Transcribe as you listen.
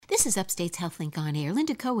This is Upstate's HealthLink on Air.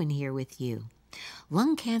 Linda Cohen here with you.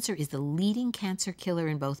 Lung cancer is the leading cancer killer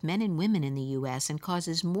in both men and women in the U.S. and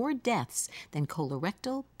causes more deaths than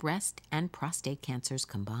colorectal, breast, and prostate cancers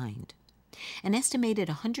combined. An estimated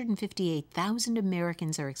 158,000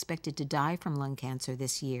 Americans are expected to die from lung cancer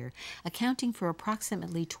this year, accounting for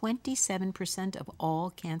approximately 27% of all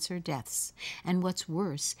cancer deaths. And what's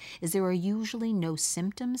worse is there are usually no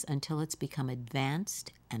symptoms until it's become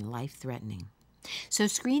advanced and life-threatening. So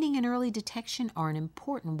screening and early detection are an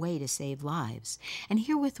important way to save lives. And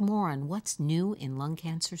here with more on what's new in lung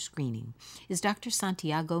cancer screening is Dr.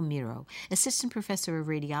 Santiago Miro, Assistant Professor of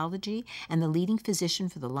Radiology and the leading physician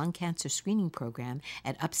for the lung cancer screening program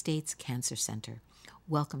at Upstate's Cancer Center.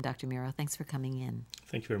 Welcome, Dr. Miro. Thanks for coming in.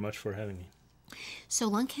 Thank you very much for having me. So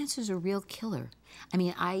lung cancer is a real killer.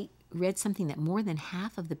 I read something that more than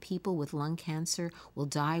half of the people with lung cancer will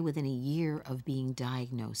die within a year of being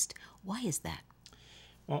diagnosed. Why is that?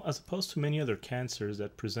 Well, as opposed to many other cancers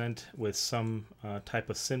that present with some type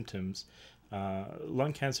of symptoms,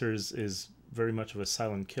 lung cancer is very much of a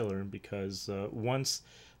silent killer because once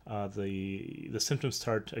the symptoms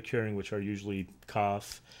start occurring, which are usually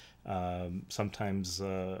cough, sometimes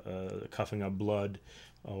coughing up blood,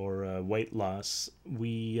 or weight loss,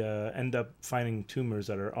 we end up finding tumors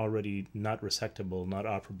that are already not resectable, not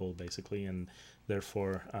operable, basically, and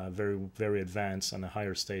therefore very, very advanced on a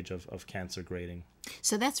higher stage of cancer grading.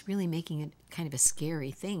 So that's really making it kind of a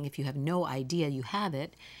scary thing if you have no idea you have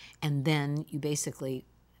it, and then you basically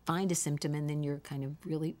find a symptom, and then you're kind of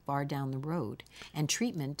really far down the road. And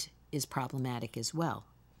treatment is problematic as well,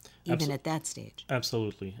 even at that stage.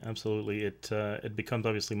 Absolutely. It becomes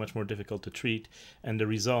obviously much more difficult to treat, and the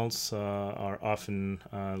results are often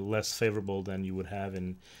less favorable than you would have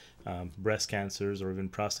in breast cancers or even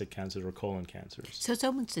prostate cancers or colon cancers. So it's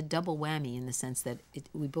almost a double whammy in the sense that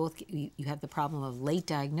you have the problem of late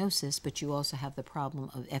diagnosis, but you also have the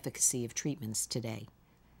problem of efficacy of treatments today.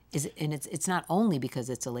 It's not only because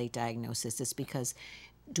it's a late diagnosis, it's because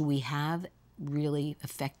do we have really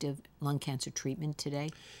effective lung cancer treatment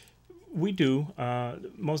today? We do,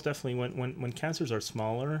 most definitely. When cancers are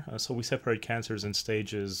smaller, so we separate cancers in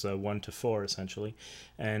stages 1 to 4, essentially.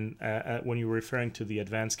 And when you're referring to the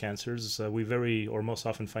advanced cancers, we most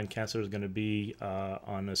often find cancer is going to be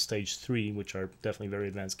on a stage 3, which are definitely very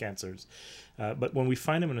advanced cancers. But when we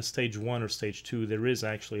find them in a stage 1 or stage 2, there is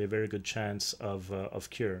actually a very good chance of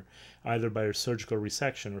cure, either by a surgical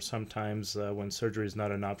resection or sometimes when surgery is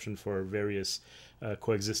not an option for various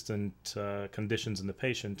coexistent conditions in the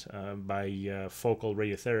patient, by focal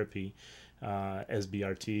radiotherapy,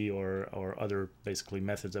 SBRT, or other basically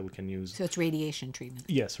methods that we can use. So it's radiation treatment?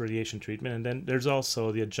 Yes, radiation treatment. And then there's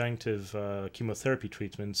also the adjunctive chemotherapy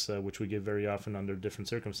treatments, which we give very often under different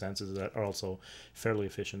circumstances that are also fairly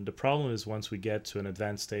efficient. The problem is once we get to an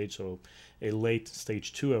advanced stage, so a late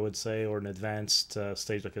stage 2, I would say, or an advanced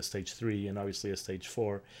stage like a stage 3 and obviously a stage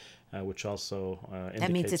 4, which also indicates...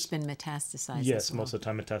 That means it's been metastasized. Yes, as well. most of the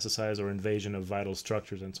time metastasized or invasion of vital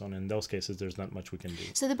structures and so on. In those cases, there's not much we can do.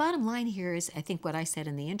 So the bottom line here is, I think what I said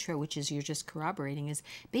in the intro, which is you're just corroborating, is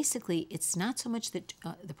basically it's not so much that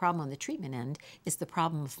the problem on the treatment end, it's the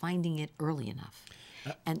problem of finding it early enough.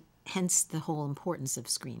 And hence the whole importance of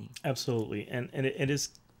screening. Absolutely. And it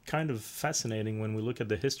is kind of fascinating when we look at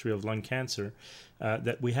the history of lung cancer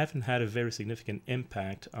that we haven't had a very significant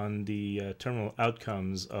impact on the terminal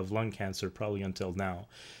outcomes of lung cancer probably until now.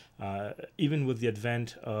 Even with the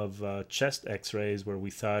advent of chest X-rays, where we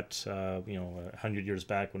thought, 100 years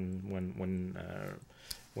back when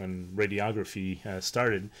radiography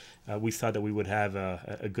started, we thought that we would have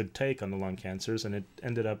a good take on the lung cancers, and it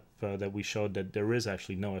ended up that we showed that there is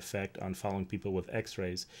actually no effect on following people with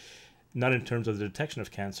X-rays. Not in terms of the detection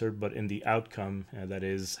of cancer, but in the outcome, that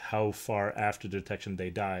is how far after detection they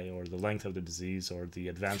die, or the length of the disease, or the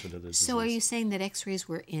advancement of the disease. So are you saying that X-rays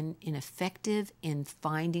were ineffective in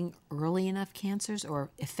finding early enough cancers, or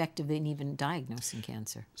effective in even diagnosing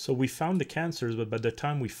cancer? So we found the cancers, but by the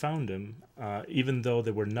time we found them, even though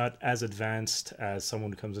they were not as advanced as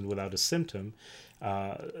someone who comes in without a symptom,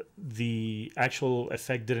 the actual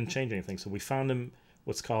effect didn't change anything. So we found them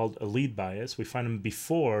what's called a lead bias. We find them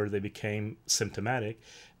before they became symptomatic,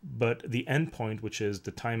 but the endpoint, which is the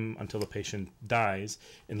time until the patient dies,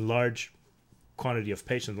 in large quantity of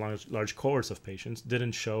patients, large cohorts of patients,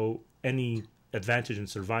 didn't show any advantage in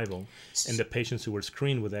survival in the patients who were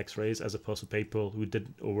screened with X-rays as opposed to people who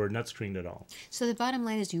were not screened at all. So the bottom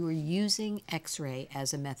line is you were using X-ray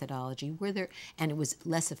as a methodology, and it was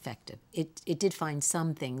less effective. It did find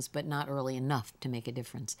some things, but not early enough to make a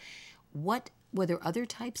difference. Were there other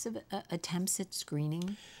types of attempts at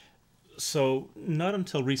screening? So not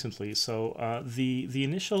until recently. So the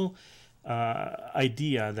initial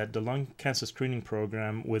idea that the lung cancer screening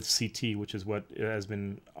program with CT, which is what has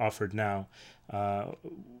been offered now,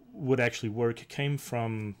 would actually work, came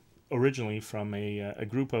from originally from a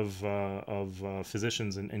group of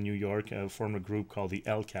physicians in New York, formed a group called the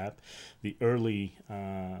LCAP, the Early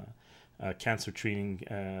Cancer Treating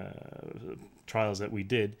trials that we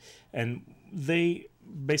did, and they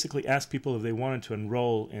basically asked people if they wanted to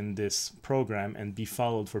enroll in this program and be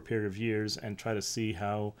followed for a period of years and try to see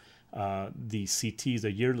how the CTs,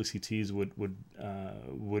 the yearly CTs,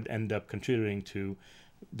 would end up contributing to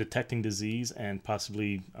detecting disease and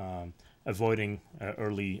possibly avoiding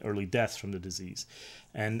early deaths from the disease.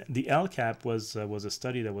 And the LCAP was a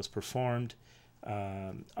study that was performed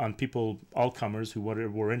on people, all comers who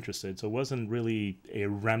were interested. So it wasn't really a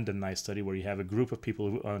randomized study where you have a group of people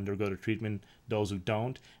who undergo the treatment, those who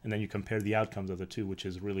don't, and then you compare the outcomes of the two, which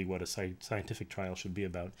is really what a scientific trial should be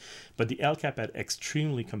about. But the LCAP had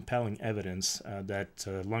extremely compelling evidence that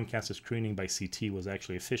lung cancer screening by CT was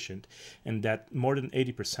actually efficient, and that more than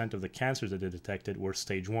 80% of the cancers that they detected were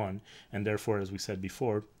stage 1, and therefore, as we said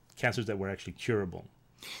before, cancers that were actually curable.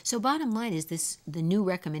 So bottom line is this, the new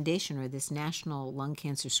recommendation, or this National Lung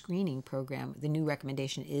Cancer Screening Program, the new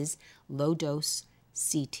recommendation is low-dose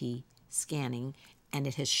CT scanning, and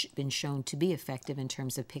it has been shown to be effective in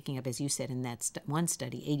terms of picking up, as you said in that one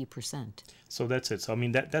study, 80%. So that's it. So I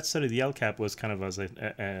mean, that study, the LCAP, was kind of as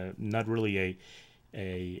not really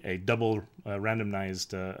a double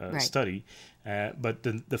randomized Right. study. But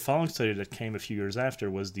the following study that came a few years after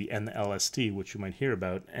was the NLST, which you might hear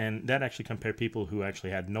about, and that actually compared people who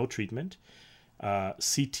actually had no treatment,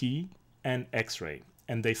 CT, and X-ray.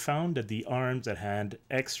 And they found that the arms that had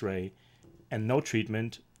X-ray and no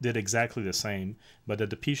treatment did exactly the same, but that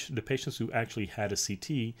the patients who actually had a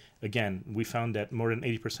CT, again, we found that more than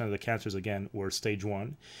 80% of the cancers, again, were stage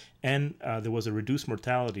 1, and there was a reduced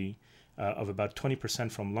mortality of about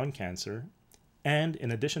 20% from lung cancer. And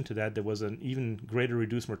in addition to that, there was an even greater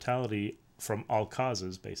reduced mortality from all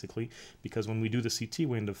causes, basically, because when we do the CT,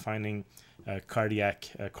 we end up finding cardiac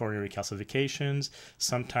coronary calcifications,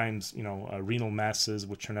 sometimes renal masses,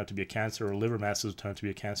 which turn out to be a cancer, or liver masses, which turn out to be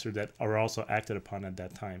a cancer, that are also acted upon at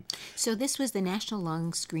that time. So this was the National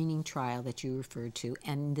Lung Screening Trial that you referred to,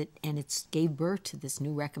 and it gave birth to this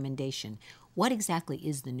new recommendation. What exactly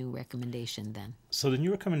is the new recommendation then? So the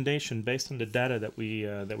new recommendation, based on the data that we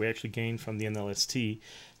actually gained from the NLST,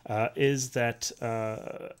 is that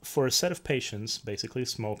for a set of patients, basically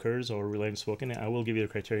smokers or related to smoking, I will give you the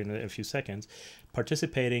criteria in a few seconds,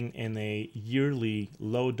 participating in a yearly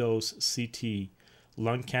low-dose CT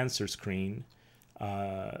lung cancer screen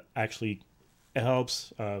actually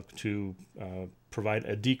helps to provide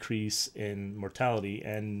a decrease in mortality.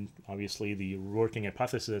 And obviously the working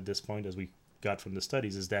hypothesis at this point, as we got from the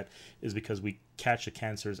studies, is because we catch the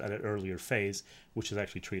cancers at an earlier phase, which is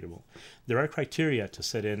actually treatable. There are criteria to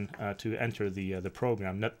set in to enter the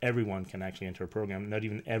program. Not everyone can actually enter a program, not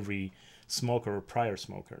even every smoker or prior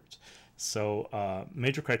smokers. So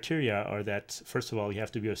major criteria are that, first of all, you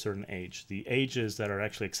have to be a certain age. The ages that are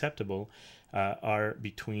actually acceptable are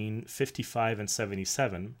between 55 and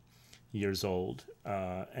 77 years old,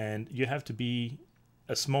 and you have to be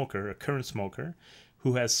a smoker, a current smoker,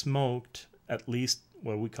 who has smoked at least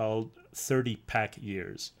what we call 30 pack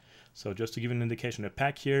years. So just to give an indication, a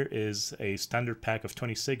pack year is a standard pack of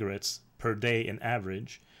 20 cigarettes per day in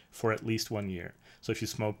average for at least 1 year. So if you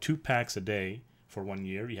smoke 2 packs a day for 1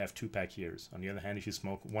 year, you have 2 pack years. On the other hand, if you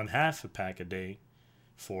smoke 1/2 a pack a day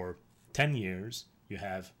for 10 years, you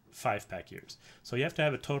have 5 pack years. So you have to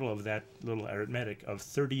have a total of that little arithmetic of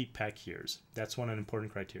 30 pack years. That's one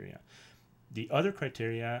important criteria. The other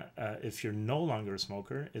criteria, if you're no longer a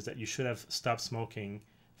smoker, is that you should have stopped smoking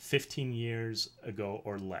 15 years ago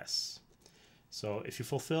or less. So if you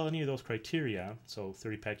fulfill any of those criteria, so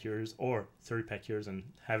 30 pack years or 30 pack years and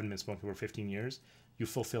haven't been smoking for 15 years, you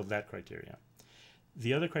fulfill that criteria.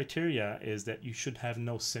 The other criteria is that you should have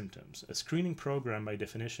no symptoms. A screening program, by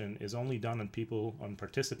definition, is only done on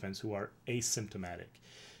participants who are asymptomatic.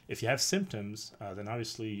 If you have symptoms, then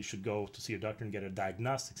obviously you should go to see a doctor and get a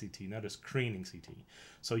diagnostic CT, not a screening CT.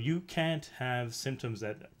 So you can't have symptoms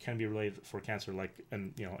that can be related for cancer, like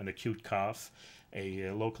an acute cough, a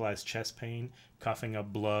localized chest pain, coughing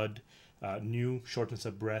up blood, new shortness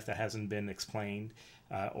of breath that hasn't been explained,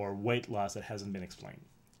 or weight loss that hasn't been explained.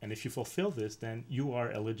 And if you fulfill this, then you are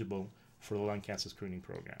eligible for the lung cancer screening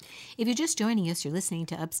program. If you're just joining us, you're listening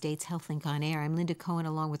to Upstate's HealthLink on Air. I'm Linda Cohen,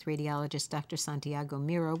 along with radiologist Dr. Santiago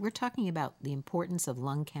Miro. We're talking about the importance of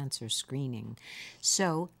lung cancer screening.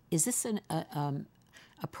 So is this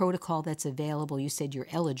a a protocol that's available. You said you're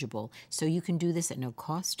eligible, so you can do this at no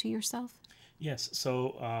cost to yourself? Yes.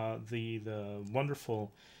 So the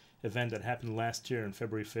wonderful event that happened last year on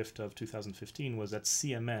February 5th of 2015 was that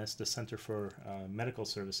CMS, the Center for Medical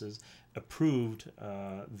Services, approved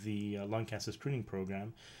the lung cancer screening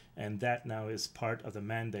program, and that now is part of the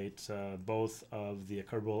mandate both of the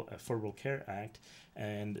Affordable Care Act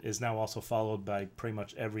and is now also followed by pretty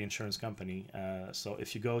much every insurance company. So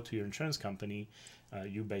if you go to your insurance company,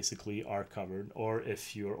 you basically are covered. Or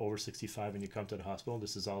if you're over 65 and you come to the hospital,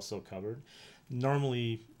 this is also covered.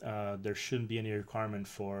 Normally, there shouldn't be any requirement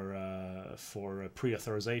for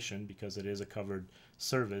pre-authorization because it is a covered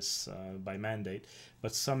service by mandate.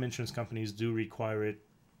 But some insurance companies do require it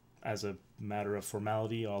as a matter of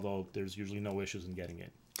formality, although there's usually no issues in getting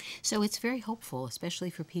it. So it's very hopeful,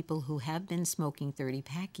 especially for people who have been smoking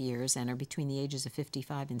 30-pack years and are between the ages of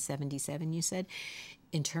 55 and 77, you said,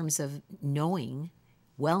 in terms of knowing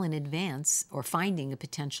well in advance or finding a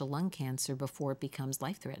potential lung cancer before it becomes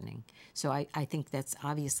life-threatening. So I think that's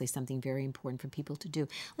obviously something very important for people to do.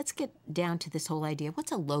 Let's get down to this whole idea.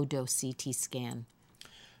 What's a low-dose CT scan?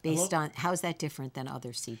 Based on, how is that different than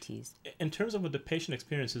other CTs? In terms of what the patient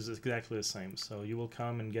experiences, is exactly the same. So you will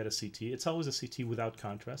come and get a CT. It's always a CT without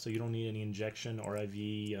contrast, so you don't need any injection or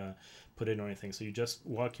IV put in or anything. So you just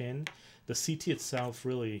walk in. The CT itself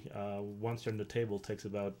really, once you're on the table, takes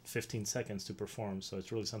about 15 seconds to perform. So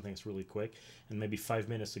it's really something that's really quick, and maybe 5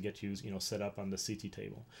 minutes to get you, set up on the CT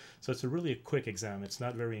table. So it's a quick exam. It's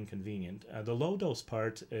not very inconvenient. The low dose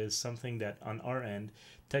part is something that on our end,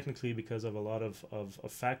 technically because of a lot of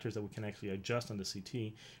factors that we can actually adjust on the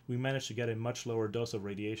CT, we managed to get a much lower dose of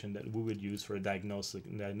radiation that we would use for a diagnostic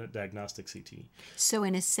CT. So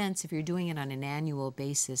in a sense, if you're doing it on an annual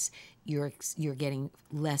basis, you're getting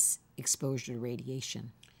less exposure to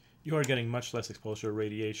radiation. You are getting much less exposure to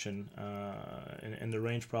radiation in the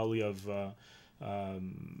range probably of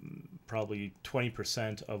probably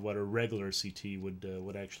 20% of what a regular CT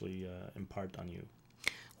would actually impart on you.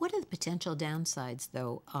 What are the potential downsides,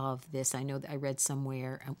 though, of this? I know that I read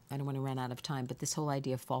somewhere, I don't want to run out of time, but this whole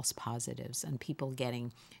idea of false positives and people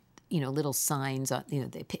getting, little signs.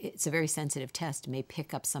 It's a very sensitive test. It may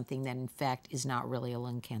pick up something that, in fact, is not really a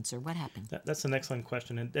lung cancer. What happened? That's an excellent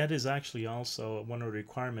question, and that is actually also one of the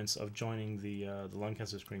requirements of joining the lung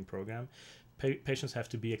cancer screening program. Patients have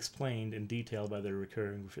to be explained in detail by their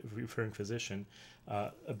referring physician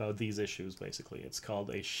about these issues, basically. It's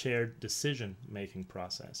called a shared decision-making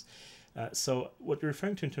process. So what you're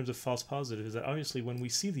referring to in terms of false positive is that obviously when we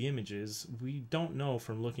see the images, we don't know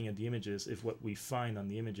from looking at the images if what we find on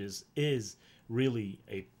the images is really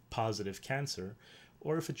a positive cancer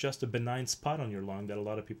or if it's just a benign spot on your lung that a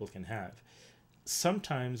lot of people can have.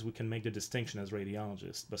 Sometimes we can make the distinction as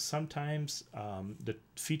radiologists, but sometimes the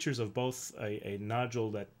features of both a nodule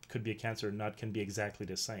that could be a cancer or not can be exactly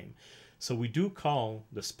the same. So we do call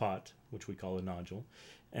the spot, which we call a nodule,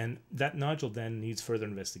 and that nodule then needs further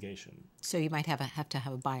investigation. So you might have to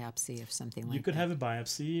have a biopsy of something like that. You could have a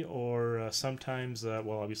biopsy or sometimes,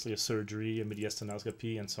 obviously a surgery, a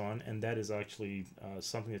mediastinoscopy, and so on, and that is actually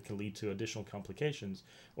something that can lead to additional complications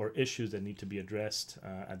or issues that need to be addressed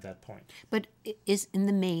at that point. But is in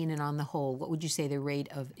the main and on the whole, what would you say the rate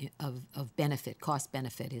of benefit, cost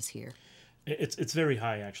benefit is here? It's very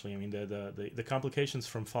high, actually. I mean, the complications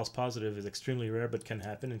from false positive is extremely rare, but can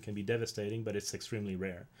happen and can be devastating, but it's extremely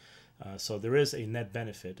rare. So there is a net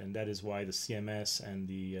benefit, and that is why the CMS and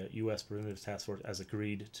the U.S. Preventative Task Force has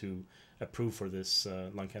agreed to approve for this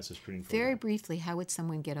lung cancer screening program. Very briefly, how would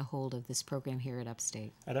someone get a hold of this program here at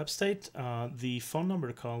Upstate? At Upstate, the phone number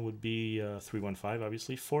to call would be 315,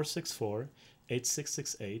 obviously,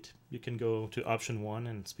 464-8668. You can go to option 1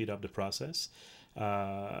 and speed up the process.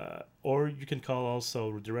 Or you can call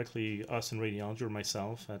also directly us in radiology or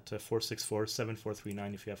myself at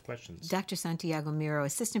 464-7439 if you have questions. Dr. Santiago Miro,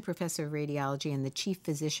 Assistant Professor of Radiology and the Chief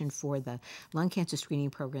Physician for the Lung Cancer Screening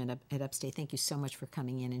Program at Upstate. Thank you so much for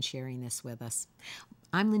coming in and sharing this with us.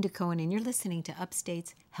 I'm Linda Cohen, and you're listening to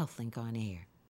Upstate's HealthLink on Air.